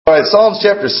All right, Psalms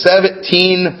chapter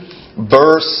 17,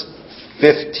 verse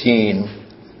 15.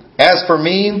 As for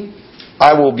me,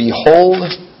 I will behold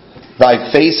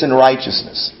thy face in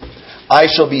righteousness. I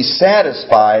shall be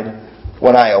satisfied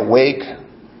when I awake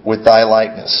with thy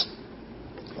likeness.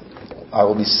 I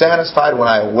will be satisfied when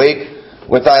I awake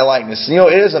with thy likeness. You know,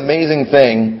 it is an amazing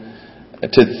thing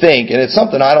to think, and it's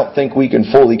something I don't think we can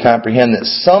fully comprehend, that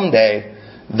someday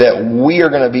that we are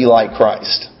going to be like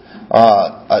Christ.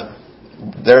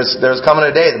 There's coming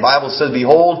a day, the Bible says,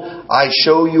 behold, I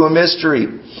show you a mystery.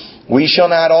 We shall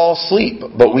not all sleep,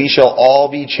 but we shall all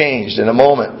be changed in a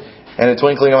moment, and a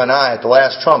twinkling of an eye, at the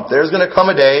last trump. There's going to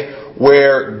come a day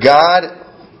where God,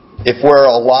 if we're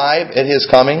alive at His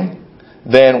coming,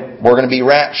 then we're going to be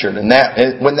raptured. And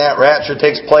when that rapture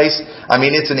takes place, I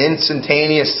mean, it's an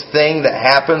instantaneous thing that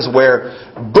happens where,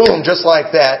 boom, just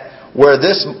like that, where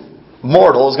this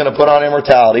mortal is going to put on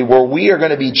immortality, where we are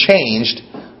going to be changed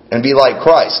and be like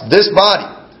Christ. This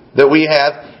body that we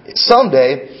have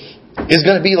someday is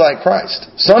going to be like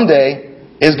Christ. Someday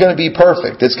is going to be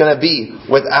perfect. It's going to be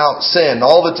without sin.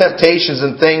 All the temptations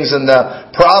and things and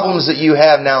the problems that you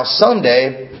have now,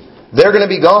 someday, they're going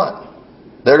to be gone.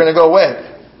 They're going to go away.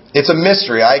 It's a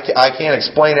mystery. I can't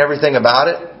explain everything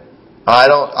about it. I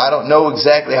don't know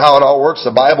exactly how it all works.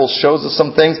 The Bible shows us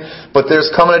some things, but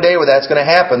there's coming a day where that's going to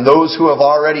happen. Those who have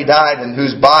already died and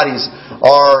whose bodies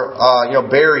are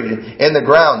buried in the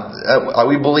ground,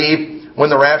 we believe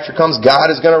when the rapture comes, God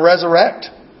is going to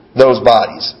resurrect those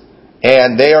bodies,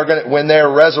 and they are going to, when they're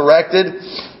resurrected,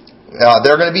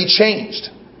 they're going to be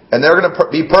changed, and they're going to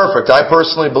be perfect. I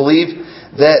personally believe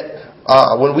that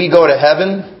when we go to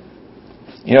heaven,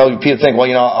 people think, well,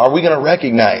 are we going to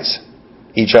recognize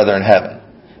each other in heaven?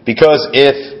 Because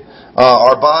if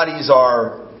our bodies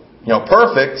are,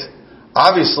 perfect,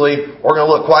 obviously we're going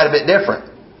to look quite a bit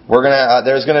different.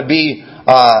 There's going to be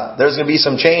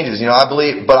some changes. I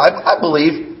believe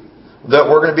that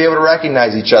we're going to be able to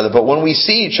recognize each other. But when we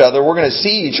see each other, we're going to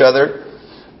see each other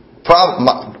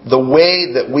the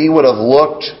way that we would have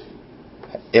looked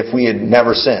if we had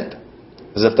never sinned,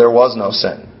 as if there was no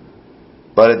sin.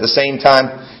 But at the same time,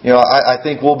 I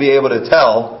think we'll be able to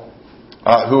tell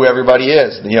who everybody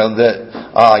is. Me,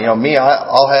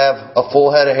 I'll have a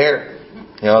full head of hair.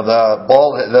 The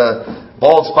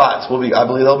bald spots I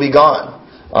believe they'll be gone.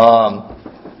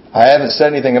 I haven't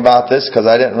said anything about this because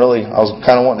I was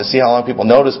kind of wanting to see how long people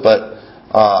notice, but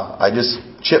I just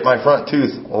chipped my front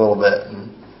tooth a little bit,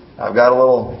 and I've got a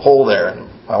little hole there, and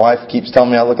my wife keeps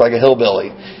telling me I look like a hillbilly.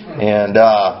 And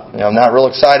I'm not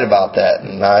real excited about that,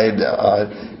 and I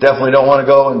definitely don't want to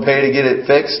go and pay to get it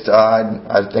fixed.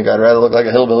 I think I'd rather look like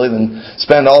a hillbilly than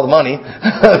spend all the money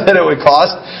that it would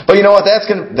cost. But you know what? That's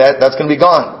going to be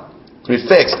gone. It's going to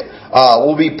be fixed.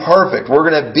 We'll be perfect. We're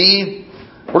going to be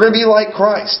like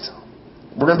Christ.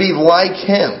 We're going to be like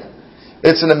Him.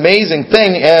 It's an amazing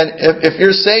thing, and if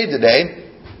you're saved today,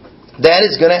 that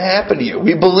is going to happen to you.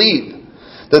 We believe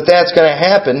that that's going to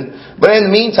happen. But in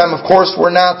the meantime, of course,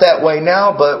 we're not that way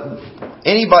now, but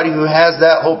anybody who has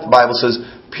that hope, the Bible says,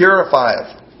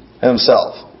 purifieth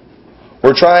himself.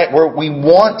 We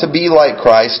want to be like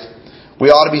Christ.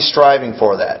 We ought to be striving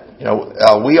for that.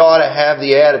 We ought to have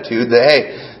the attitude that,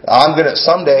 hey,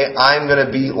 someday I'm going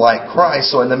to be like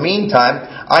Christ. So in the meantime,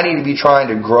 I need to be trying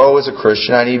to grow as a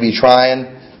Christian. I need to be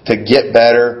trying to get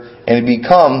better and to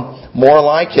become more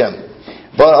like Him.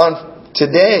 But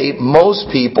today,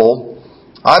 most people,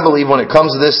 I believe, when it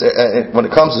comes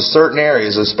to certain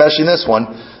areas, especially in this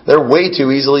one, they're way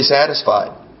too easily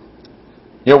satisfied.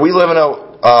 We live in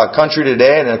a country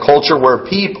today and in a culture where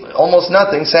almost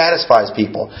nothing satisfies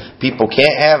people. People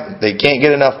can't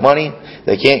get enough money.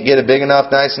 They can't get a big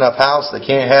enough, nice enough house. They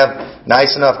can't have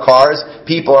nice enough cars.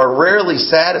 People are rarely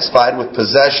satisfied with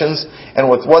possessions and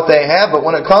with what they have. But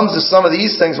when it comes to some of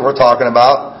these things that we're talking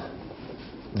about,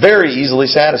 very easily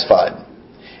satisfied.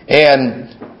 And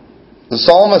the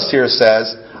psalmist here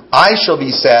says, I shall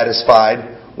be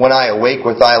satisfied when I awake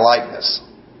with thy likeness.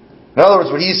 In other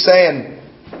words, what he's saying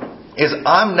is,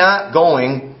 I'm not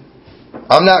going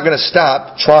to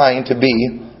stop trying to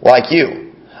be like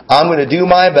you. I'm going to do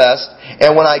my best,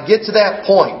 and when I get to that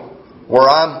point where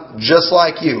I'm just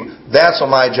like you, that's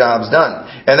when my job's done.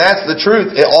 And that's the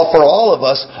truth. For all of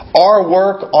us, our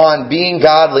work on being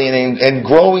godly and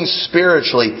growing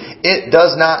spiritually, it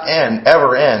does not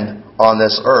ever end on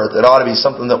this earth. It ought to be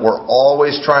something that we're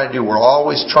always trying to do. We're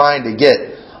always trying to get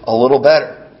a little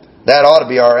better. That ought to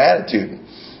be our attitude.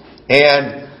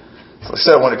 And like I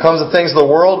said, when it comes to things of the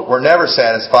world, we're never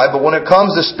satisfied. But when it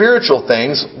comes to spiritual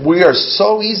things, we are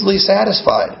so easily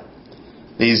satisfied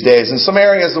these days. In some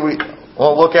areas that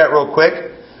we'll look at real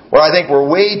quick, where I think we're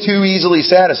way too easily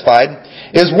satisfied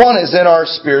is in our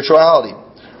spirituality.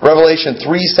 Revelation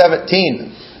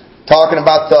 3:17, talking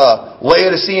about the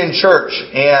Laodicean church,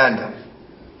 and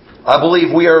I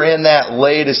believe we are in that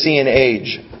Laodicean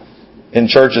age in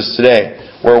churches today,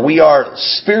 where we are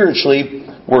spiritually,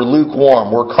 we're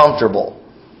lukewarm, we're comfortable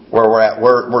where we're at.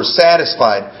 We're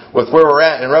satisfied with where we're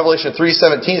at. In Revelation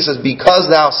 3:17 it says, "Because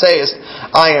thou sayest,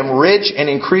 I am rich and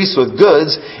increase with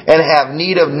goods, and have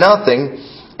need of nothing,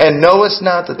 and knowest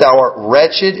not that thou art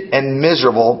wretched and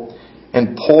miserable,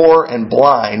 and poor and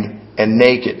blind and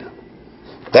naked."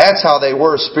 That's how they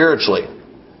were spiritually.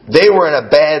 They were in a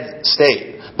bad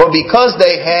state. But because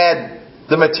they had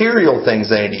the material things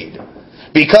they need,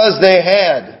 because they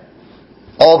had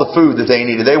all the food that they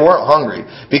needed, they weren't hungry.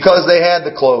 Because they had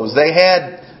the clothes, they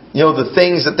had, the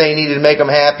things that they needed to make them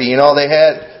happy.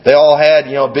 They all had,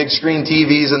 big screen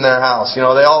TVs in their house. They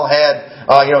all had,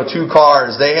 2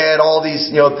 cars. They had all these,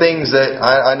 things that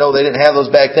I know they didn't have those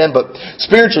back then, but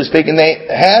spiritually speaking, they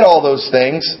had all those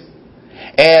things.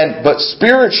 But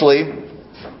spiritually,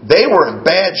 they were in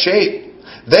bad shape.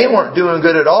 They weren't doing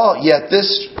good at all. Yet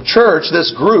this church,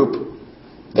 this group,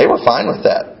 they were fine with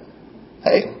that.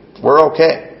 Hey, we're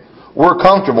okay. We're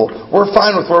comfortable. We're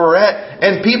fine with where we're at.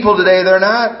 And people today, they're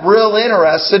not real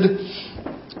interested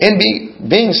in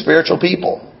being spiritual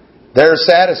people. They're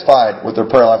satisfied with their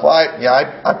prayer life. Well,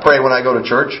 I pray when I go to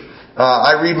church.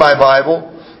 I read my Bible.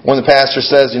 When the pastor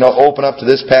says, open up to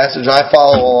this passage, I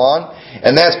follow along.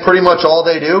 And that's pretty much all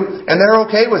they do. And they're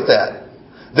okay with that.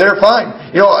 They're fine.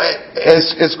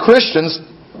 As Christians,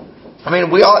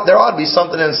 there ought to be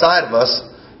something inside of us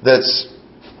that's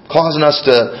causing us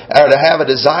to have a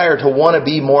desire to want to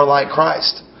be more like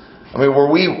Christ. Where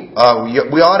we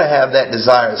ought to have that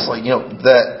desire. It's like,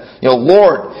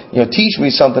 Lord, teach me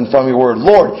something from your word.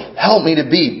 Lord, help me to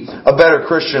be a better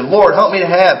Christian. Lord, help me to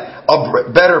have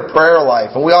a better prayer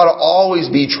life. And we ought to always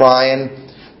be trying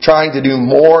to do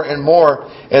more and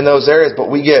more in those areas, but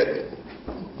we're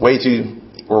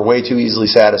way too easily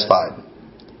satisfied.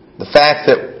 The fact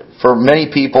that for many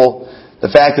people, the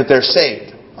fact that they're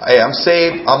saved. Hey, I'm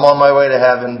saved, I'm on my way to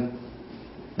heaven.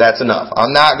 That's enough.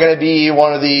 I'm not going to be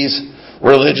one of these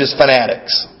religious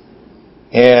fanatics.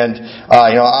 And,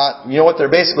 you know what they're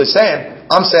basically saying?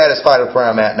 I'm satisfied with where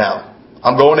I'm at now.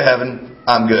 I'm going to heaven.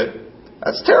 I'm good.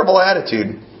 That's a terrible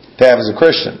attitude to have as a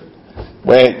Christian.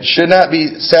 When it should not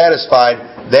be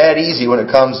satisfied that easy when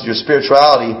it comes to your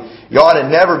spirituality. You ought to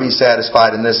never be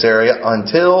satisfied in this area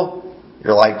until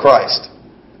you're like Christ.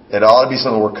 It ought to be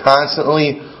something we're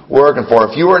constantly working for.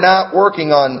 If you are not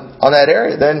working on that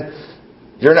area, then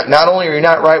you're not only are you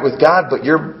not right with God, but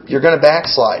you're going to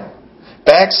backslide.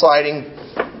 Backsliding,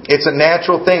 it's a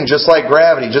natural thing, just like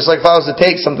gravity. Just like if I was to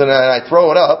take something and I throw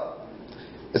it up,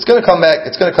 it's going to come back.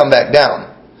 It's going to come back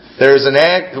down. There's a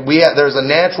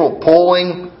natural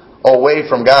pulling away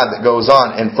from God that goes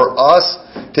on, and for us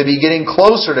to be getting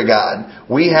closer to God,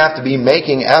 we have to be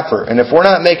making effort. And if we're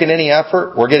not making any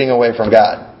effort, we're getting away from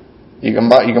God. You can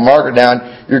mark it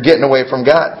down. You're getting away from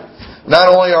God. Not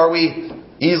only are we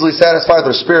easily satisfied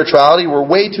with our spirituality, we're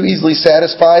way too easily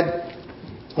satisfied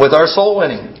with our soul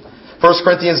winning. 1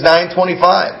 Corinthians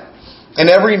 9:25. And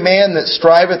every man that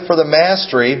striveth for the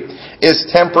mastery is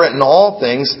temperate in all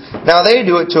things. Now they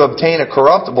do it to obtain a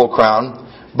corruptible crown,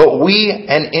 but we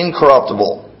an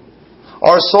incorruptible.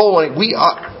 Our soul winning,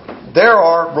 there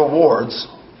are rewards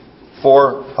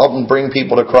for helping bring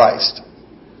people to Christ.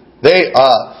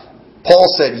 Paul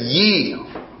said, "Ye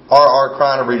are our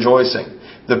crown of rejoicing."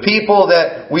 The people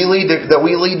that we lead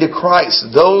to Christ,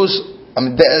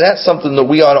 that's something that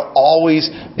we ought to always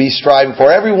be striving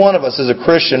for. Every one of us as a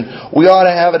Christian, we ought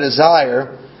to have a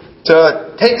desire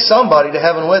to take somebody to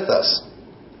heaven with us.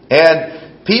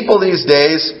 And people these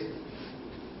days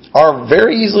are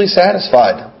very easily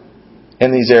satisfied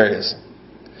in these areas.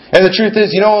 And the truth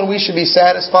is, when we should be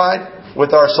satisfied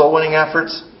with our soul winning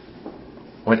efforts?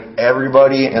 When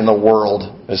everybody in the world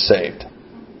is saved.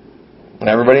 When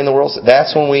everybody in the world,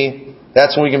 that's when we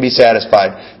can be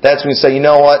satisfied. That's when we say, you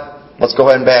know what? Let's go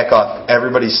ahead and back off.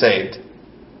 Everybody's saved.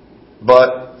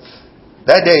 But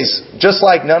that day's, just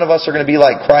like none of us are going to be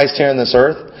like Christ here on this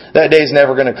earth, that day's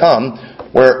never going to come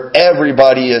where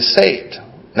everybody is saved.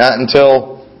 Not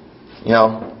until,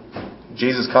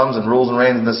 Jesus comes and rules and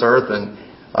reigns in this earth, and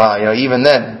even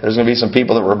then, there's going to be some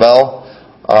people that rebel.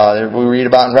 We read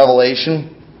about in Revelation.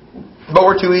 But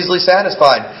we're too easily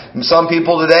satisfied. Some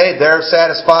people today, they're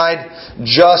satisfied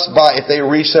just by if they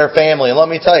reach their family. And let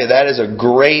me tell you, that is a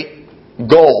great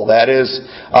goal. That is,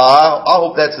 I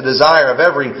hope that's the desire of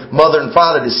every mother and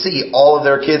father, to see all of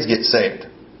their kids get saved.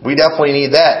 We definitely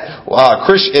need that.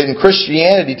 In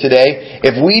Christianity today,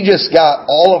 if we just got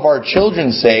all of our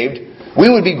children saved, we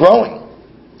would be growing.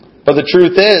 But the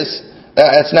truth is,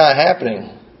 that's not happening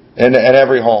in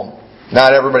every home.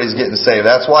 Not everybody's getting saved.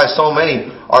 That's why so many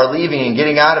are leaving and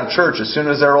getting out of church. As soon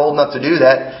as they're old enough to do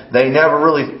that, they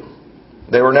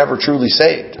were never truly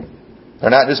saved.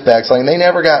 They're not just backsliding. They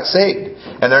never got saved.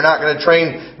 And they're not going to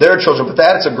train their children. But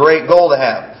that's a great goal to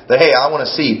have. That, hey, I want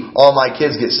to see all my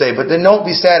kids get saved. But then don't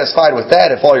be satisfied with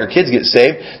that if all your kids get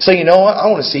saved. Say, you know what? I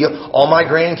want to see all my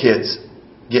grandkids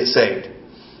get saved.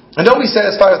 And don't be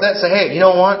satisfied with that. Say, hey, you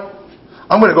know what?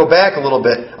 I'm going to go back a little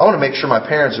bit. I want to make sure my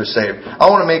parents are saved. I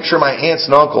want to make sure my aunts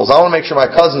and uncles. I want to make sure my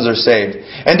cousins are saved.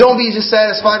 And don't be just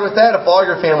satisfied with that if all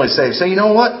your family's saved. Say, you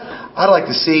know what? I'd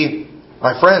like to see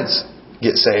my friends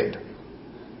get saved.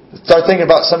 Start thinking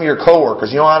about some of your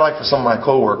coworkers. You know, I'd like for some of my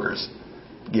coworkers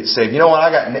get saved. You know what?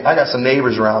 I got some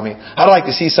neighbors around me. I'd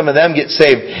like to see some of them get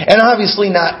saved. And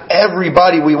obviously not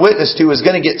everybody we witness to is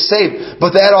going to get saved,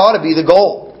 but that ought to be the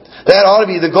goal. That ought to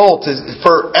be the goal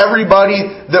for everybody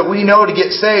that we know to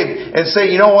get saved and say,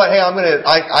 you know what? Hey,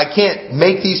 I can't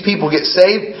make these people get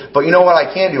saved, but you know what I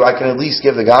can do? I can at least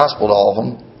give the gospel to all of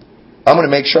them. I'm going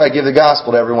to make sure I give the gospel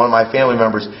to every one of my family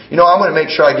members. You know, I'm going to make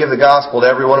sure I give the gospel to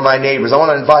every one of my neighbors. I want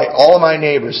to invite all of my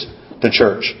neighbors to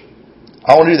church.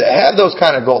 I want to do that. Have those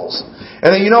kind of goals.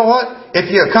 And then you know what? If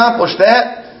you accomplish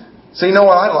that, so you know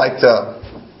what? I'd like to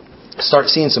start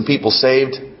seeing some people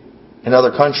saved in other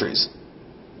countries.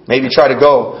 Maybe try to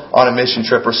go on a mission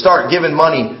trip or start giving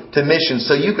money to missions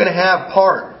so you can have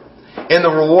part in the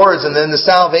rewards and then the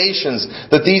salvations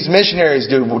that these missionaries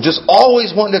do. We're just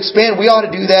always wanting to expand. We ought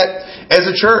to do that as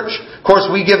a church. Of course,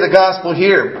 we give the gospel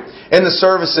here in the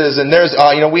services, and there's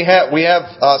we have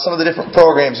some of the different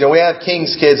programs. We have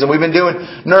King's Kids, and we've been doing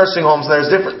nursing homes, and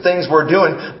there's different things we're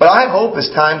doing. But I hope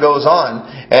as time goes on,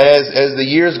 and as the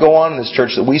years go on in this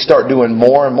church, that we start doing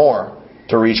more and more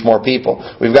to reach more people.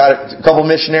 We've got a couple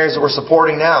missionaries that we're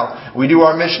supporting now. We do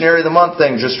our Missionary of the Month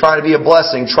thing, just trying to be a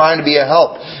blessing, trying to be a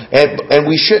help. And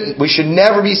we should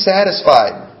never be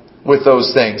satisfied with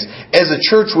those things. As a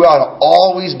church, we ought to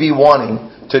always be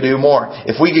wanting to do more.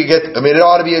 If we could it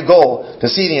ought to be a goal to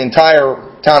see the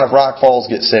entire town of Rock Falls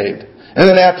get saved.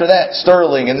 And then after that,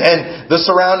 Sterling and the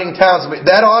surrounding towns.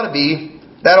 That ought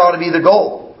to be the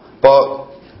goal.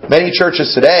 But many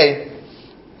churches today,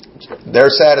 they're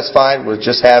satisfied with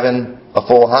just having a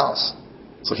full house.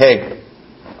 It's like, hey,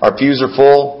 our pews are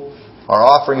full, our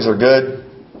offerings are good.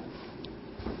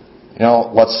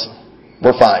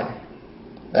 We're fine.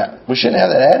 We shouldn't have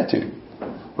that attitude.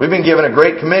 We've been given a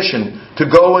great commission to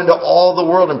go into all the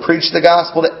world and preach the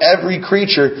gospel to every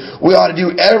creature. We ought to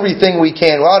do everything we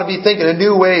can. We ought to be thinking of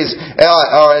new ways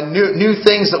and new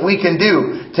things that we can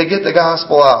do to get the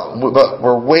gospel out. But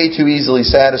we're way too easily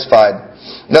satisfied.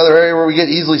 Another area where we get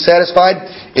easily satisfied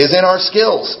is in our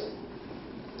skills.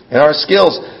 In our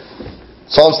skills.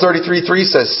 Psalms 33:3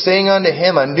 says, "Sing unto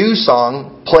him a new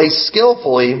song, play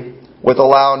skillfully with a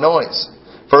loud noise."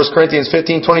 1 Corinthians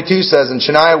 15:22 says, "And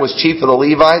Shaniah was chief of the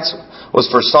Levites, was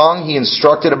for song. He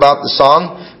instructed about the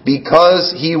song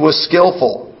because he was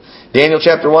skillful." Daniel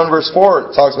chapter 1 verse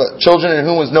 4 talks about children in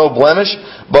whom was no blemish,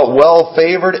 but well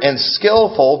favored and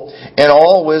skillful in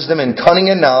all wisdom and cunning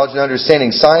and knowledge and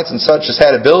understanding science, and such as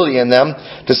had ability in them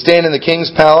to stand in the king's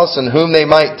palace, and whom they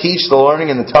might teach the learning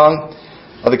in the tongue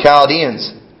of the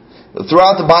Chaldeans.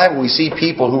 Throughout the Bible we see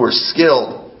people who were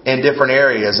skilled in different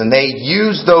areas, and they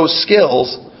used those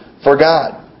skills for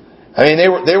God.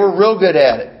 They were real good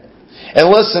at it. And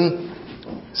listen,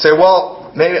 say, well,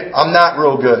 maybe I'm not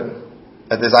real good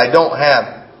at this. I don't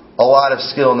have a lot of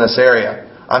skill in this area.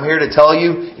 I'm here to tell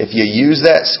you, if you use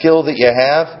that skill that you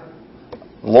have,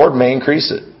 the Lord may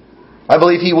increase it. I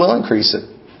believe He will increase it.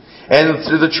 And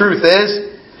the truth is,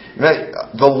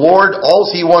 the Lord, all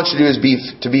He wants you to do is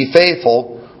to be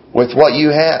faithful with what you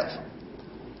have.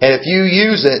 And if you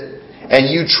use it, and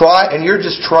you try, and you're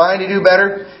just trying to do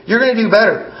better, you're going to do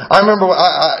better. I remember,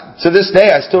 to this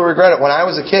day, I still regret it. When I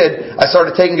was a kid, I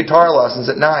started taking guitar lessons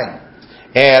at 9.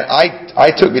 And I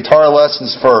took guitar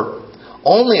lessons for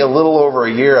only a little over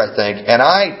a year, I think. And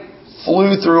I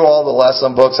flew through all the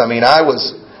lesson books. I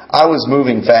was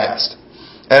moving fast.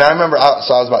 And I remember, I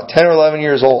was about 10 or 11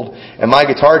 years old. And my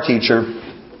guitar teacher,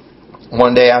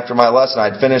 one day after my lesson, I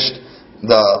was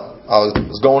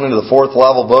going into the 4th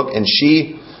level book. And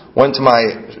she went to my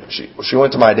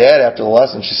dad after the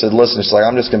lesson. She said, "Listen," she's like,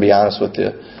 "I'm just going to be honest with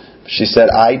you." She said,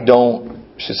 I've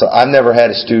never had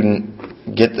a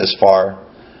student get this far.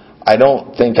 I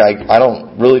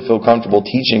don't really feel comfortable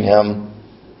teaching him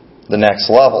the next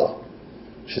level.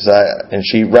 She said, and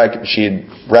she had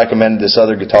recommended this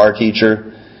other guitar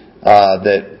teacher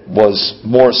that was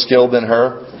more skilled than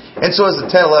her. And so as a 10,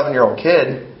 11-year-old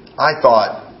kid, I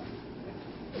thought,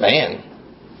 man,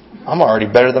 I'm already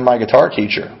better than my guitar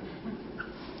teacher.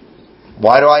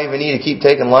 Why do I even need to keep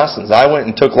taking lessons? I went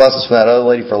and took lessons from that other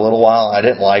lady for a little while. I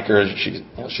didn't like her.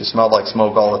 She smelled like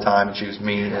smoke all the time, and she was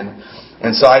mean.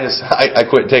 And so I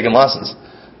quit taking lessons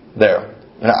there.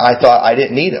 And I thought I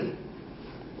didn't need them.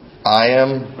 I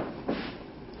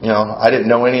didn't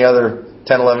know any other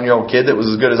 10, 11-year-old kid that was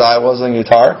as good as I was on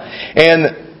guitar.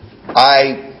 And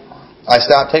I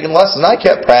stopped taking lessons. I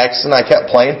kept practicing. I kept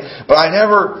playing. But I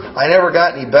never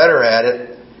got any better at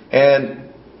it. And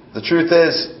the truth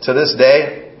is, to this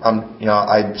day,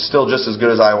 I'm still just as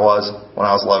good as I was when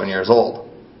I was 11 years old.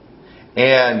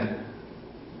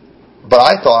 But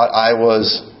I thought I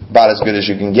was about as good as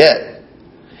you can get.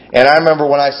 And I remember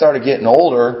when I started getting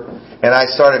older and I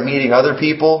started meeting other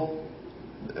people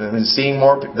and seeing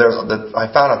more, I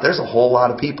found out there's a whole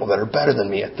lot of people that are better than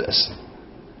me at this.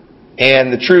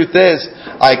 And the truth is,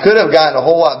 I could have gotten a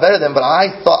whole lot better than, but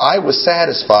I thought I was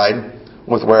satisfied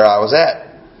with where I was at.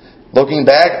 Looking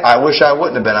back, I wish I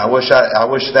wouldn't have been. I wish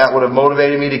that would have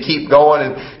motivated me to keep going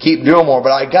and keep doing more.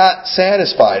 But I got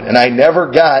satisfied, and I never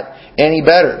got any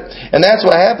better. And that's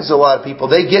what happens to a lot of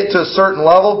people. They get to a certain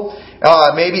level,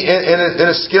 maybe in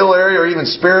a skill area or even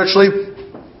spiritually,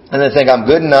 and they think, I'm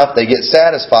good enough. They get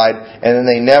satisfied, and then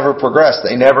they never progress.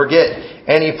 They never get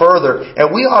any further.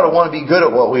 And we ought to want to be good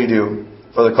at what we do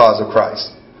for the cause of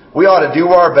Christ. We ought to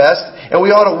do our best, and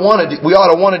we ought to want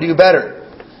to do better.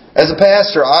 As a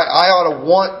pastor, I ought to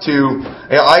want to,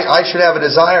 I should have a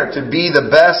desire to be the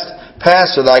best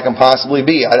pastor that I can possibly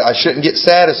be. I shouldn't get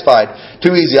satisfied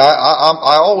too easy.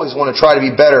 I always want to try to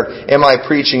be better in my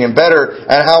preaching and better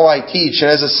at how I teach.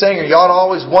 And as a singer, you ought to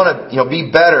always want to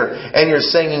be better in your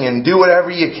singing and do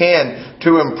whatever you can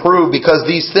to improve, because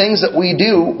these things that we're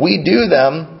doing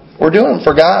them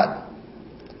for God.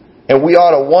 And we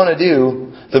ought to want to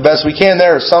do the best we can.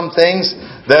 There are some things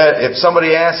that if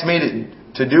somebody asked me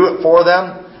to do it for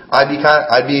them, I'd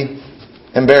be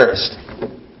embarrassed,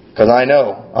 because I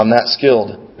know I'm not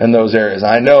skilled in those areas.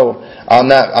 I know I'm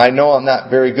not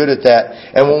very good at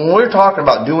that. And when we're talking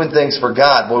about doing things for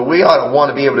God, boy, we ought to want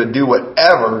to be able to do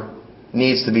whatever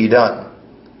needs to be done,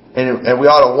 and we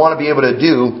ought to want to be able to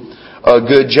do a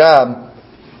good job.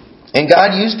 And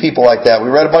God used people like that. We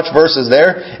read a bunch of verses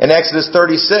there. In Exodus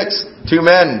 36, 2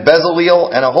 men,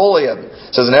 Bezaleel and Aholiab.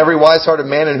 It says, and every wise-hearted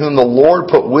man in whom the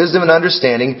Lord put wisdom and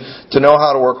understanding to know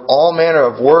how to work all manner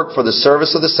of work for the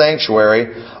service of the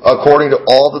sanctuary, according to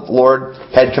all that the Lord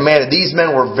had commanded. These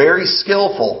men were very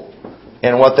skillful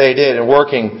in what they did, in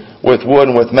working with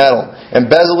wood and with metal. And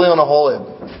Bezaleel and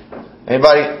Aholiab.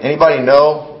 Anybody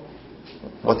know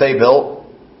what they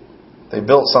built? They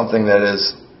built something that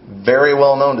is very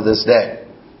well known to this day,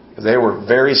 because they were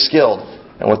very skilled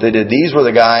in what they did. These were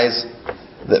the guys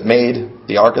that made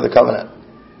the Ark of the Covenant.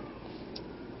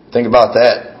 Think about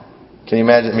that. Can you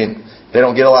imagine? I mean, they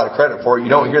don't get a lot of credit for it.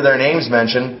 You don't hear their names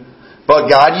mentioned, but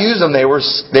God used them. They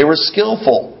were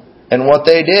skillful in what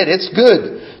they did. It's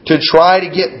good to try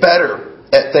to get better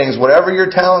at things, whatever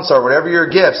your talents are, whatever your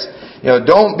gifts.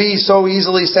 Don't be so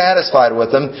easily satisfied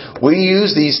with them. We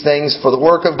use these things for the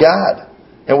work of God,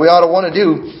 and we ought to want to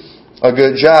do a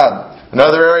good job.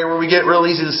 Another area where we get real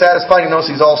easy to satisfy, you notice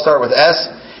these all start with S,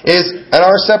 is in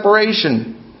our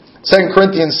separation. 2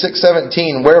 Corinthians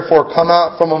 6:17, wherefore come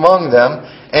out from among them,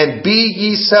 and be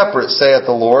ye separate, saith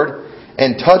the Lord,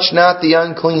 and touch not the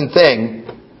unclean thing,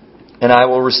 and I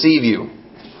will receive you.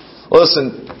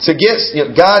 Listen,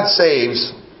 God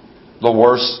saves the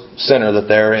worst sinner that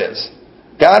there is.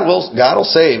 God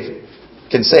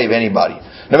can save anybody.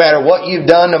 No matter what you've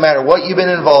done, no matter what you've been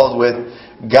involved with,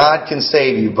 God can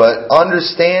save you. But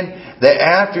understand that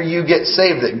after you get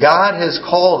saved, that God has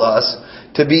called us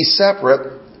to be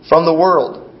separate from the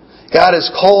world. God has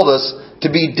called us to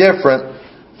be different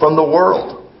from the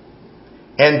world.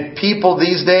 And people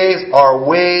these days are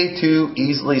way too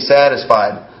easily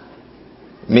satisfied.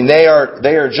 I mean, they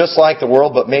are just like the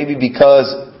world, but maybe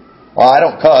because, I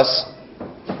don't cuss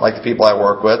like the people I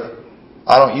work with.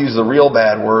 I don't use the real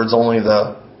bad words, only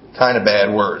the kind of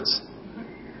bad words.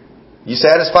 You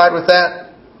satisfied with that?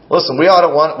 Listen, we ought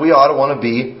to want to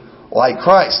be like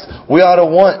Christ. We ought to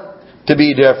want to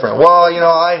be different. Well,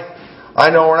 I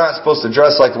know we're not supposed to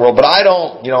dress like the world, but I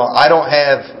don't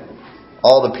have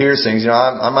all the piercings.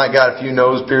 I might got a few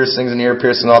nose piercings and ear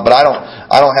piercings and all, but I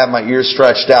don't have my ears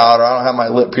stretched out, or I don't have my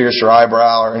lip pierced or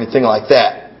eyebrow or anything like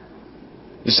that.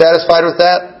 You satisfied with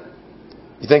that?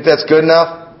 You think that's good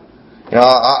enough?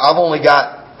 I've only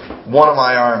got one of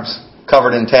my arms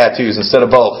covered in tattoos instead of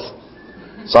both.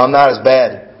 So I'm not as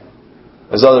bad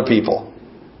as other people.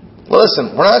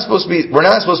 Listen, we're not supposed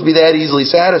to be that easily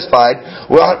satisfied.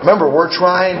 Well, remember, we're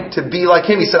trying to be like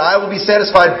Him. He said, I will be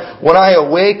satisfied when I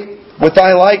awake with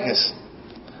Thy likeness.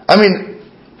 I mean,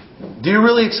 do you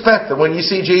really expect that when you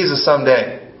see Jesus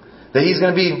someday, that He's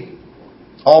going to be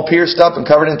all pierced up and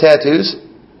covered in tattoos?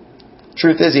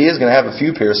 Truth is, He is going to have a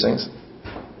few piercings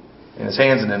in His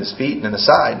hands and in His feet and in His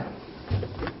side.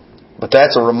 But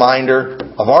that's a reminder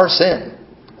of our sin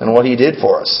and what He did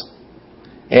for us.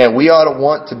 And we ought to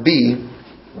want to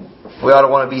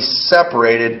be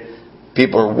separated.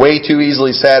 People are way too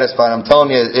easily satisfied. I'm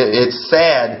telling you, it's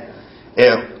sad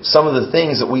if some of the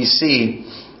things that we see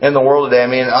in the world today. I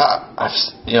mean,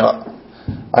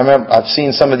 I've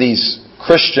seen some of these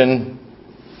Christian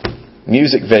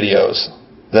music videos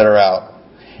that are out.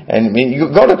 And I mean,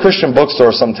 you go to a Christian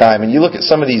bookstore sometime and you look at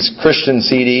some of these Christian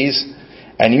CDs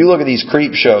and you look at these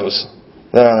creep shows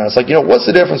that are on there. It's like, what's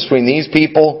the difference between these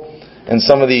people and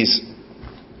some of these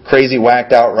crazy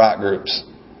whacked out rock groups?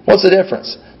 What's the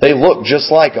difference? They look just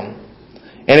like them.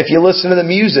 And if you listen to the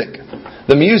music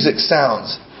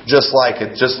sounds just like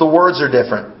it. Just the words are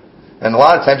different. And a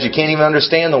lot of times you can't even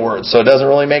understand the words, so it doesn't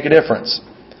really make a difference.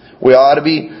 We ought to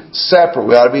be separate.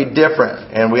 We ought to be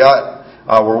different. And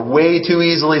we're way too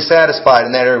easily satisfied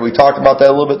in that area. We talked about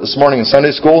that a little bit this morning in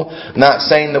Sunday school. I'm not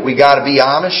saying that we got to be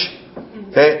Amish.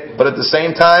 Okay? But at the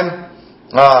same time,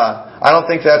 I don't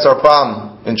think that's our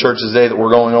problem in churches today, that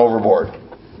we're going overboard.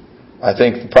 I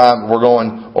think the problem, we're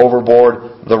going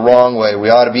overboard the wrong way. We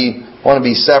want to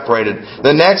be separated.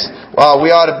 The next,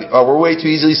 we're way too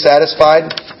easily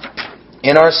satisfied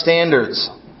in our standards.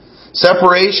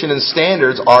 Separation and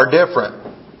standards are different.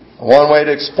 One way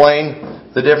to explain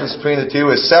the difference between the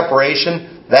two is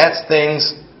separation. That's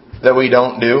things that we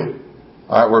don't do.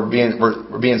 All right, we're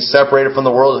being separated from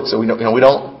the world. So we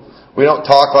don't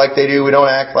talk like they do. We don't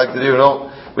act like they do.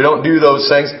 We don't do those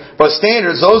things. But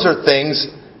standards, those are things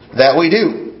that we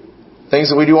do. Things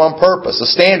that we do on purpose. A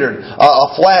standard,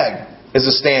 a flag is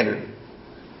a standard.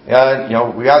 We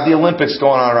have the Olympics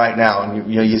going on right now, and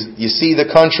you see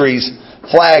the countries'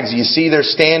 flags, you see their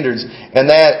standards, and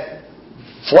that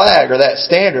flag or that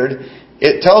standard,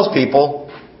 it tells people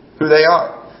who they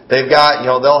are. They've got,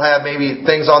 they'll have maybe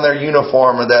things on their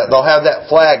uniform, or that they'll have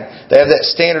that flag, they have that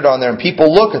standard on there, and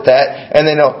people look at that and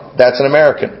they know that's an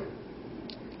American.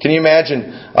 Can you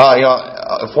imagine,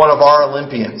 if one of our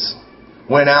Olympians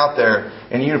went out there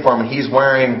in uniform and he's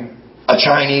wearing a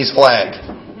Chinese flag?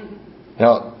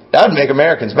 That would make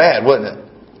Americans mad, wouldn't it?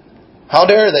 How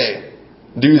dare they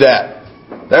do that?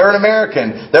 They're an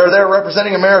American. They're there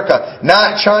representing America,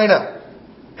 not China.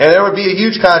 And there would be a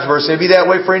huge controversy. It'd be that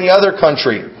way for any other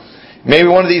country. Maybe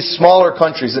one of these smaller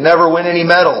countries that never win any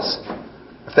medals.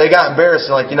 If they got embarrassed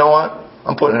and like, you know what?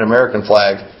 I'm putting an American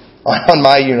flag on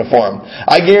my uniform.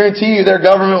 I guarantee you their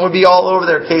government would be all over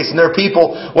their case, and their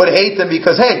people would hate them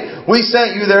because, hey, we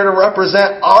sent you there to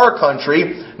represent our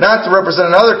country, not to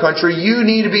represent another country. You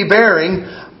need to be bearing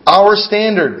our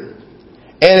standard.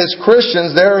 And as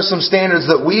Christians, there are some standards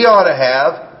that we ought to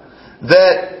have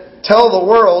that tell the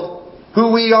world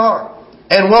who we are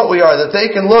and what we are, that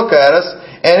they can look at us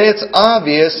and it's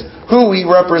obvious who we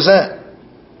represent.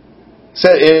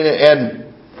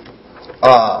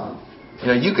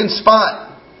 You can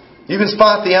spot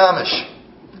the Amish.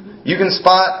 You can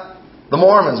spot the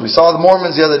Mormons. We saw the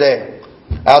Mormons the other day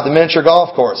out at the miniature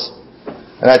golf course.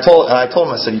 And I told them, I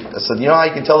said, how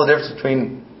you can tell the difference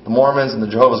between the Mormons and the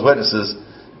Jehovah's Witnesses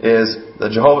is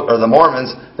the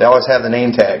Mormons, they always have the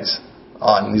name tags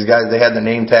on. These guys, they had the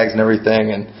name tags and everything,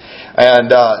 and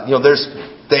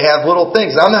they have little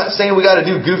things. I'm not saying we got to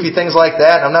do goofy things like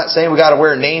that. I'm not saying we got to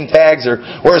wear name tags or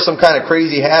wear some kind of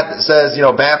crazy hat that says,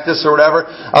 Baptist or whatever.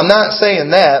 I'm not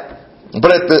saying that.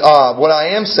 But what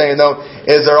I am saying though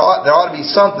is there ought to be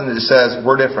something that says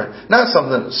we're different. Not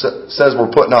something that says we're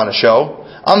putting on a show.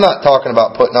 I'm not talking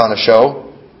about putting on a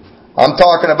show. I'm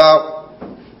talking about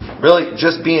really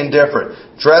just being different,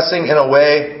 dressing in a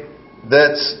way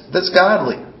that's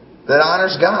godly, that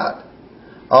honors God.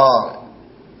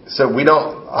 So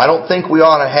I don't think we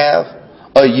ought to have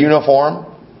a uniform.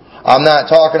 I'm not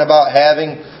talking about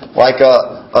having like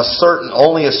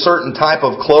only a certain type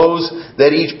of clothes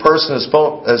that each person is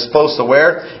supposed to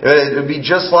wear. It would be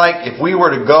just like if you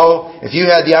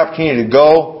had the opportunity to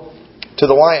go to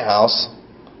the White House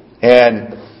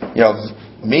and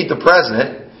meet the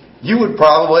president, you would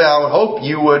probably, I would hope,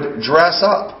 you would dress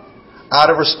up out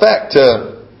of respect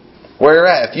to where you're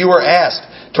at. If you were asked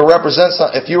to represent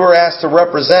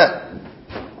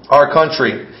our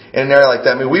country in an area like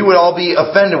that, we would all be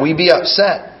offended. We'd be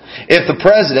upset if the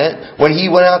president, when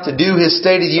he went out to do his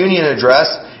State of the Union address,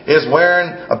 is wearing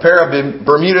a pair of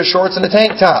Bermuda shorts and a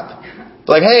tank top.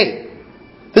 Like, hey,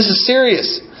 this is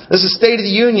serious. This is State of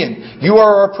the Union. You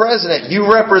are our president. You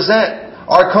represent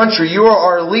our country. You are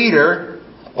our leader.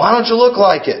 Why don't you look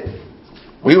like it?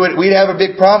 We'd have a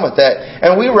big problem with that.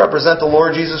 And we represent the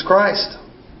Lord Jesus Christ.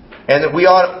 And that we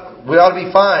ought to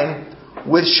be fine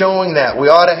with showing that.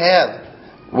 We ought to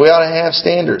have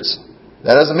standards.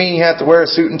 That doesn't mean you have to wear a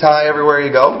suit and tie everywhere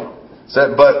you go.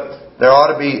 But we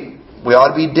ought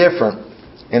to be different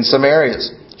in some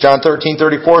areas. John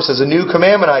 13:34 says, "A new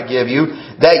commandment I give you,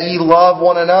 that ye love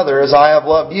one another as I have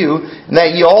loved you, and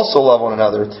that ye also love one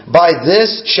another. By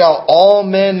this shall all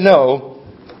men know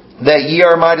that ye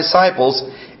are my disciples,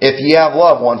 if ye have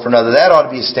love one for another." That ought to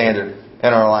be a standard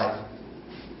in our life.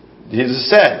 Jesus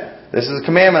said, "This is a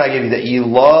commandment I give you, that ye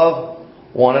love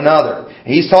one another."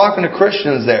 He's talking to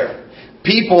Christians there.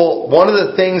 People, one of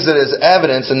the things that is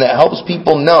evidence and that helps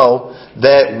people know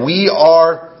that we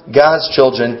are God's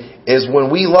children is when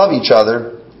we love each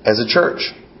other as a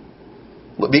church.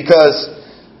 Because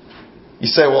you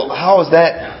say, well, how is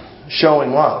that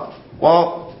showing love?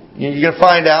 Well, you're going to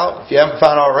find out, if you haven't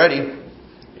found out already,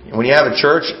 when you have a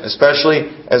church,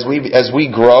 especially as we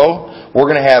grow, we're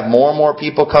going to have more and more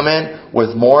people come in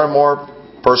with more and more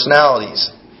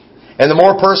personalities. And the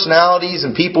more personalities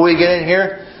and people we get in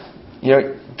here,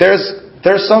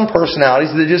 there's some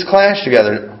personalities that just clash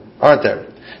together, aren't there?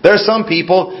 There's some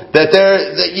people that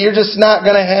you're just not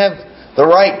going to have the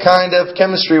right kind of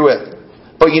chemistry with.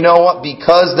 But you know what?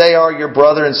 Because they are your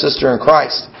brother and sister in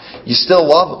Christ, you still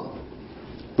love them.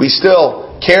 We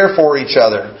still care for each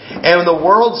other. And when the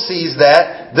world sees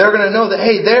that, they're going to know that,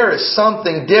 hey, there is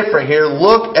something different here.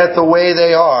 Look at the way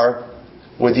they are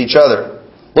with each other.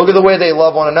 Look at the way they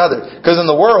love one another. Because in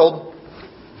the world,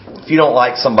 if you don't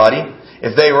like somebody,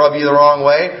 if they rub you the wrong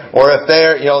way, or if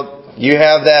you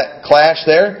have that clash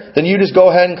there, then you just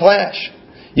go ahead and clash.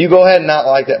 You go ahead and not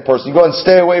like that person. You go ahead and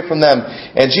stay away from them.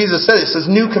 And Jesus said, "It says,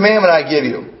 new commandment I give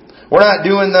you." We're not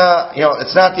doing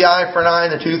it's not the eye for an eye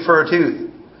and the tooth for a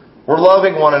tooth. We're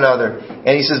loving one another.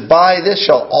 And He says, "By this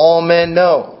shall all men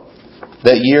know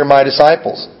that ye are my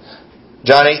disciples."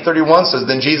 John 8:31 says,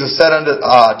 "Then Jesus said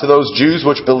to those Jews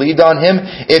which believed on Him,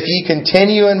 If ye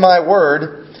continue in my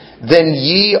word, then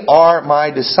ye are my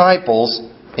disciples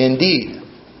indeed."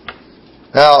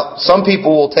 Now, some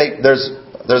people will take, there's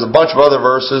a bunch of other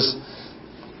verses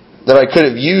that I could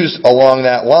have used along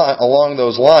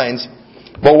those lines.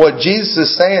 But what Jesus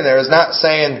is saying there is not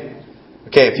saying,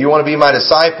 okay, if you want to be my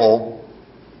disciple,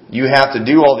 you have to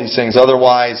do all these things,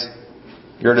 otherwise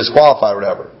you're disqualified or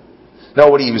whatever. No,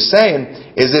 what He was saying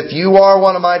is if you are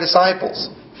one of my disciples,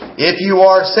 if you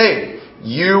are saved,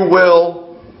 you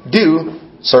will do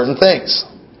certain things.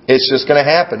 It's just going to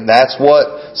happen. That's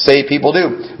what saved people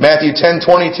do. Matthew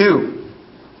 10:22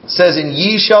 says, "And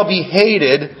ye shall be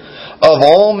hated of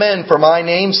all men for my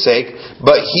name's sake,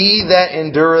 but he that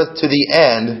endureth to the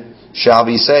end shall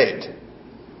be saved."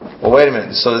 Well, wait a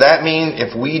minute. So does that mean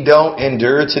if we don't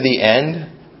endure to the end,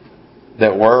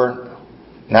 that we're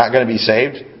not going to be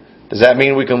saved? Does that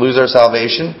mean we can lose our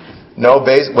salvation? No.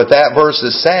 What that verse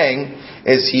is saying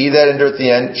is, "He that endureth to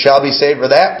the end shall be saved," for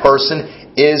that person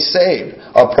is saved.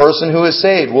 A person who is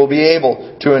saved will be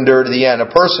able to endure to the end. A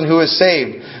person who is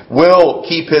saved will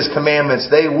keep His commandments.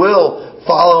 They will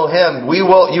follow Him. You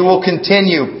will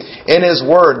continue in His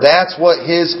Word. That's what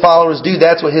His followers do.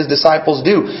 That's what His disciples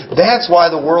do. That's why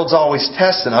the world's always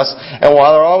testing us and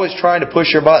why they're always trying to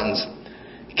push your buttons.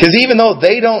 Because even though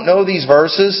they don't know these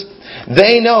verses,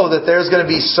 they know that there's going to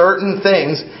be certain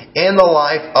things in the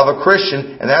life of a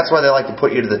Christian, and that's why they like to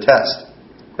put you to the test.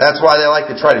 That's why they like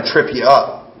to try to trip you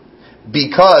up.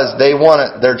 Because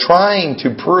they're trying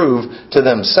to prove to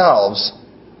themselves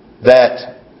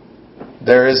that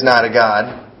there is not a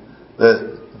God,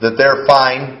 that they're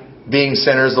fine being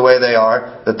sinners the way they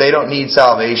are, that they don't need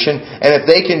salvation. And if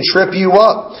they can trip you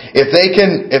up, if they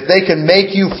can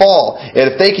make you fall, and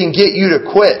if they can get you to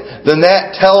quit, then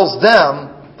that tells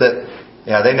them that,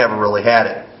 they never really had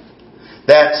it.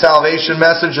 That salvation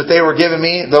message that they were giving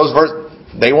me, those verses,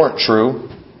 they weren't true.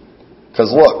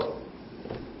 Because look,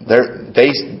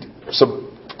 they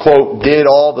quote, did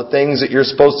all the things that you're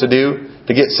supposed to do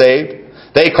to get saved.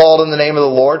 They called in the name of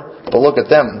the Lord, but look at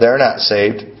them. They're not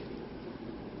saved.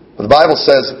 But the Bible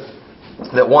says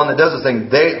that one that does this thing,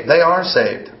 they are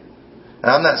saved. And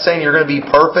I'm not saying you're going to be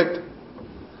perfect,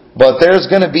 but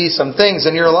there's going to be some things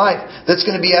in your life that's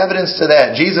going to be evidence to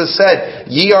that. Jesus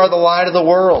said, "Ye are the light of the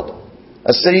world.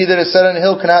 A city that is set on a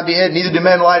hill cannot be hid. Neither do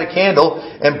men light a candle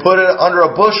and put it under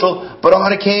a bushel, but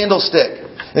on a candlestick."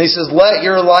 And He says, "Let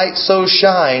your light so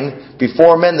shine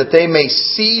before men that they may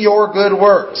see your good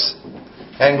works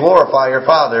and glorify your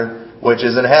Father which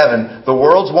is in heaven." The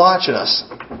world's watching us.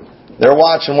 They're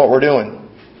watching what we're doing.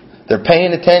 They're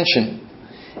paying attention.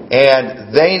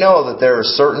 And they know that there are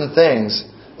certain things,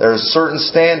 there are certain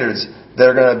standards that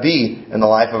are going to be in the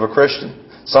life of a Christian.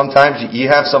 Sometimes you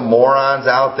have some morons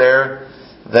out there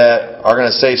that are going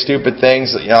to say stupid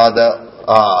things. I've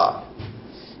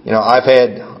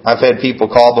had people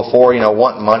call before,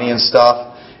 wanting money and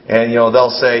stuff, and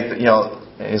they'll say,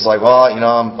 it's like, well,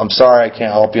 I'm sorry, I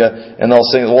can't help you, and they'll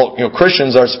say, well,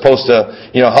 Christians are supposed to,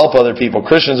 help other people.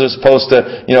 Christians are supposed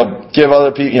to, give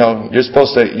other people, you're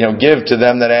supposed to, give to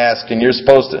them that ask, and you're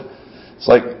supposed to. It's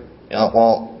like,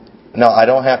 well. No, I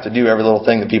don't have to do every little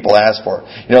thing that people ask for.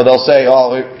 They'll say,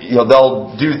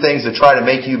 they'll do things to try to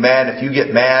make you mad. If you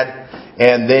get mad,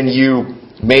 and then you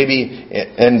maybe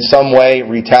in some way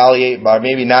retaliate by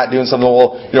maybe not doing something.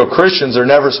 Well, Christians are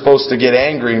never supposed to get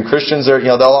angry, and Christians are,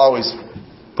 they'll always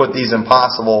put these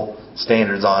impossible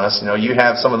standards on us. You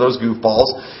have some of those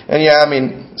goofballs, and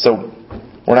so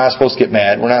we're not supposed to get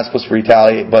mad. We're not supposed to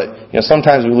retaliate, but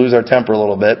sometimes we lose our temper a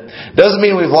little bit. Doesn't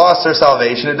mean we've lost our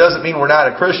salvation. It doesn't mean we're not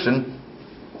a Christian.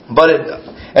 But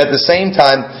at the same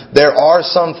time, there are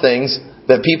some things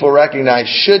that people recognize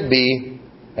should be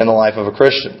in the life of a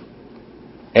Christian.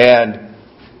 And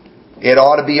it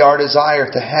ought to be our desire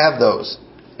to have those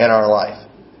in our life.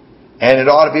 And it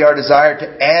ought to be our desire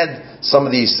to add some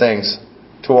of these things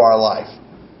to our life.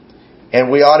 And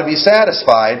we ought to be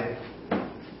satisfied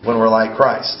when we're like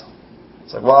Christ.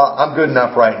 It's like, well, I'm good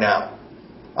enough right now.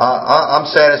 I'm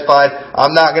satisfied.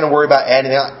 I'm not going to worry about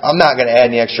adding. I'm not going to add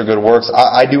any extra good works.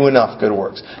 I do enough good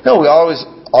works. No, we always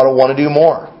ought to want to do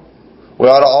more. We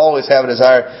ought to always have a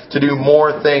desire to do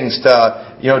more things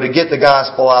to get the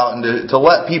gospel out and to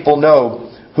let people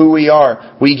know who we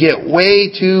are. We get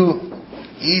way too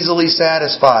easily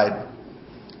satisfied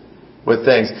with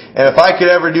things. And if I could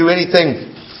ever do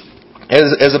anything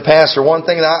as a pastor, one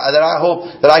thing that I hope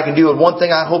that I can do, and one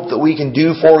thing I hope that we can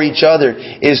do for each other,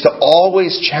 is to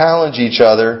always challenge each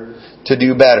other to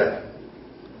do better.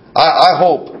 I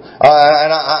hope,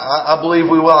 and I believe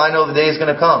we will. I know the day is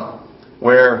going to come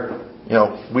where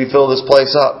we fill this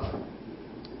place up,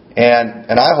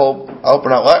 and I hope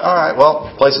we're not. All right, well,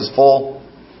 the place is full.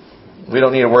 We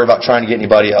don't need to worry about trying to get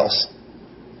anybody else.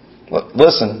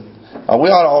 Listen, we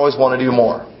ought to always want to do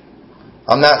more.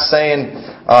 I'm not saying,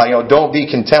 don't be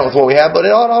content with what we have, but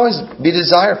it ought to always be a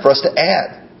desire for us to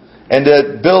add and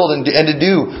to build and to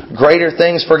do greater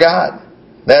things for God.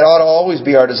 That ought to always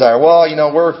be our desire. Well, we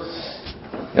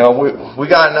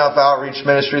got enough outreach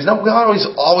ministries. No, we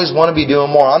always want to be doing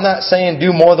more. I'm not saying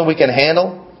do more than we can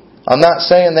handle. I'm not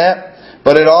saying that,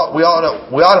 but we ought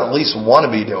to at least want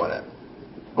to be doing it.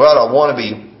 We ought to want to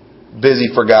be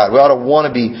busy for God. We ought to want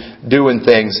to be doing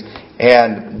things,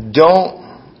 and don't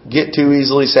get too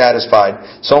easily satisfied.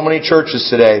 So many churches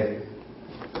today,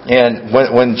 and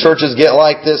when churches get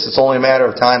like this, it's only a matter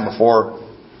of time before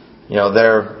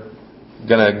they're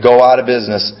going to go out of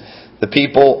business. The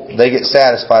people, they get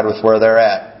satisfied with where they're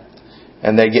at,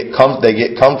 and they get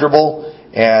comfortable.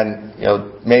 And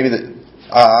maybe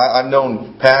I've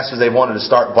known pastors, they wanted to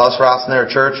start bus routes in their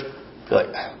church. Be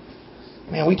like,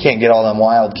 man, we can't get all them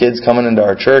wild kids coming into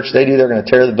our church. They're going to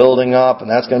tear the building up, and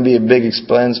that's going to be a big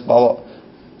expense. Blah blah.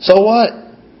 So what?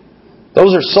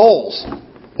 Those are souls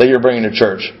that you're bringing to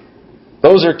church.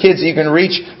 Those are kids that you can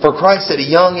reach for Christ at a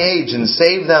young age and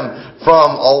save them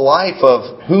from a life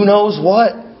of who knows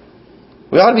what.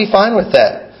 We ought to be fine with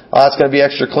that. Oh, it's going to be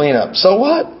extra cleanup. So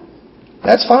what?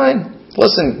 That's fine.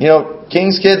 Listen,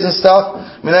 King's kids and stuff,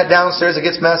 that downstairs, it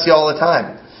gets messy all the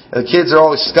time. The kids are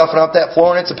always scuffing up that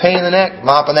floor, and it's a pain in the neck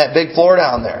mopping that big floor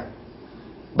down there.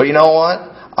 But you know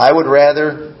what? I'd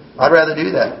rather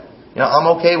do that.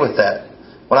 I'm okay with that.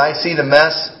 When I see the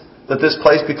mess that this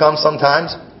place becomes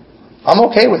sometimes, I'm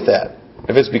okay with that.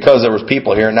 If it's because there was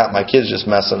people here and not my kids just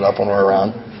messing it up when we're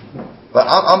around.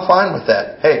 But I'm fine with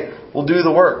that. Hey, we'll do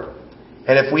the work.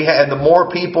 And the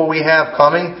more people we have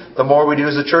coming, the more we do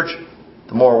as a church,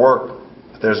 the more work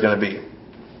there's going to be.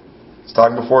 I was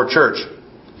talking before church.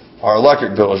 Our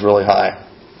electric bill was really high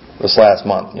this last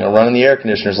month. Running the air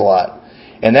conditioners a lot.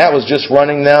 And that was just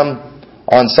running them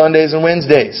on Sundays and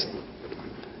Wednesdays.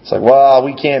 It's like, well,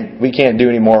 we can't do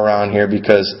any more around here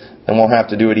because then we'll have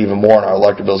to do it even more and our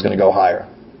electric bill is going to go higher.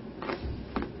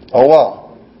 Oh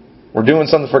well, we're doing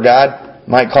something for God. It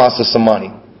might cost us some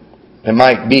money. It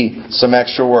might be some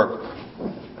extra work.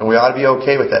 And we ought to be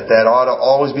okay with that. That ought to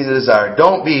always be the desire.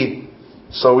 Don't be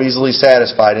so easily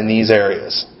satisfied in these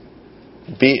areas.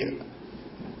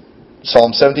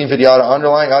 Psalm 17:50 ought to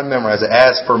underline, ought to memorize it.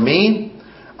 As for me,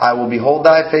 I will behold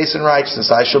thy face in righteousness.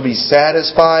 I shall be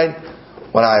satisfied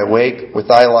when I awake with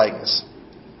thy likeness.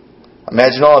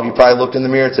 Imagine all of you probably looked in the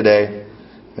mirror today,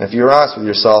 and if you were honest with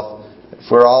yourself, if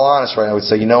we're all honest right now, we'd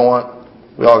say, you know what?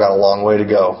 We all got a long way to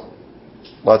go.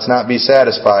 Let's not be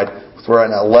satisfied with where right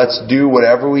now. Let's do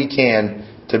whatever we can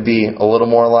to be a little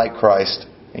more like Christ.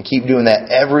 And keep doing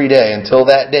that every day until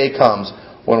that day comes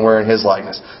when we're in His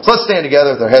likeness. So let's stand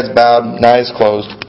together with our heads bowed and eyes closed.